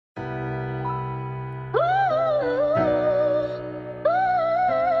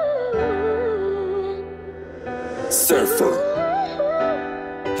Surfer.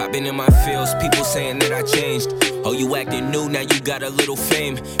 I've been in my fields, people saying that I changed. Oh, you acting new, now you got a little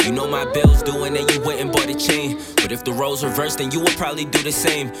fame. You know my bills due and then you went and bought a chain. But if the roles reversed, then you would probably do the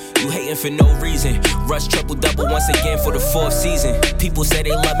same. You hating for no reason. Rush triple-double once again for the 4th season. People say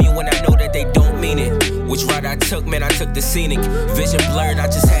they love me when I know that they don't mean it. Which route I took, man, I took the scenic. Vision blurred, I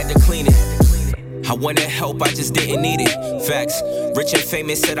just had to clean it. I wanted help, I just didn't need it. Facts, rich and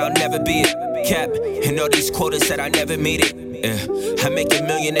famous said I'll never be it. Cap, and all these quotas said I never meet it. I make $1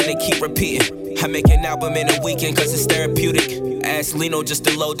 million and they keep repeating. I make an album in a weekend cause it's therapeutic. Ask Lino just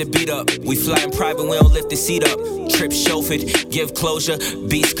to load the beat up. We fly in private, we don't lift the seat up. Trip chauffeured, give closure.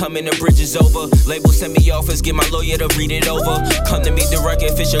 Beats coming, the bridge is over. Label send me offers, get my lawyer to read it over. Come to meet the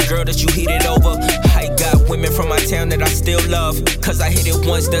record if it's your girl that you heated over. I got women from my town that I still love. Cause I hit it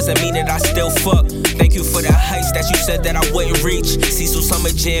once doesn't mean that I still fuck. Thank you for the heights that you said that I wouldn't reach. Cecil Summer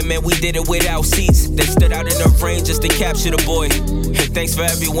Jam, man, we did it without seats. They stood out in the rain just to capture the boy. And thanks for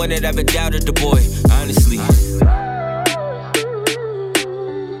everyone that ever doubted the boy, honestly.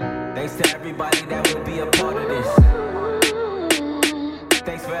 Thanks to everybody that will be a part of this.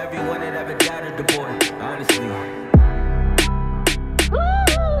 Thanks for everyone that ever doubted the boy, honestly.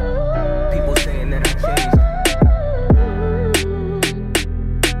 People saying that I changed.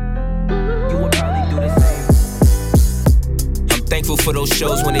 You would probably do the same. I'm thankful for those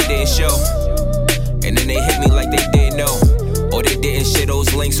shows when they didn't show. And then they hit me like they didn't know. Or they didn't share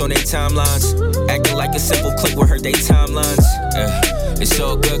those links on their timelines. Acting like a simple click would hurt their timelines. It's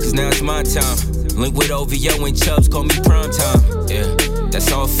all good cause now it's my time. Link with OVO and Chubbs, call me prime time.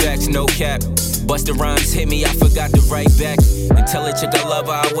 That's all facts, no cap. Busta Rhymes hit me, I forgot to write back. And tell a chick I love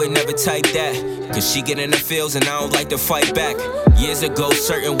her, I would never type that. Cause she get in the feels and I don't like to fight back. Years ago,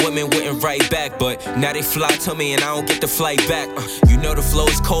 certain women wouldn't write back. But now they fly to me and I don't get the flight back. You know the flow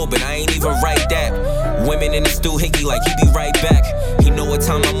is cold, but I ain't even write that. Women in the stew hickey like he be right back. He know what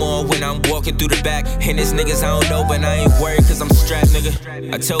time I'm on when I'm walking through the back. And his niggas I don't know, but I ain't worried cause I'm strapped,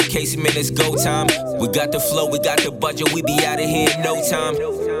 nigga. I told Casey, man, it's go time. We got the flow, we got the budget, we be out of here in no time.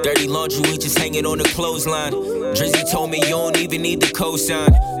 Dirty laundry, we just hanging on the clothesline. Drizzy told me you don't even need the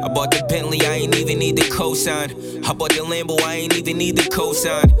cosign. I bought the Bentley, I ain't even need the cosign. I bought the Lambo, I ain't even need the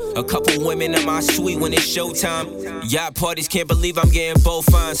cosign. A couple women in my suite when it's showtime. Yacht parties, can't believe I'm getting both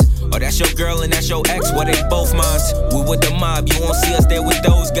fines. Oh, that's your girl and that's your ex, well, they both mines. We with the mob, you won't see us there with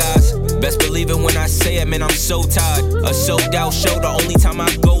those guys. Best believe it when I say it, man, I'm so tired. A sold out show, the only time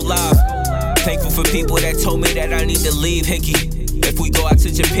I go live. Thankful for people that told me that I need to leave, Hickey. If we go out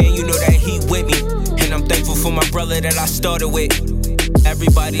to Japan, you know that he with me. And I'm thankful for my brother that I started with.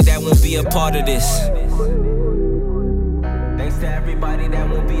 Everybody that won't be a part of this. Thanks to everybody that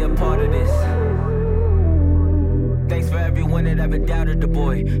won't be a part of this. Thanks for everyone that ever doubted the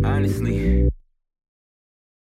boy, honestly.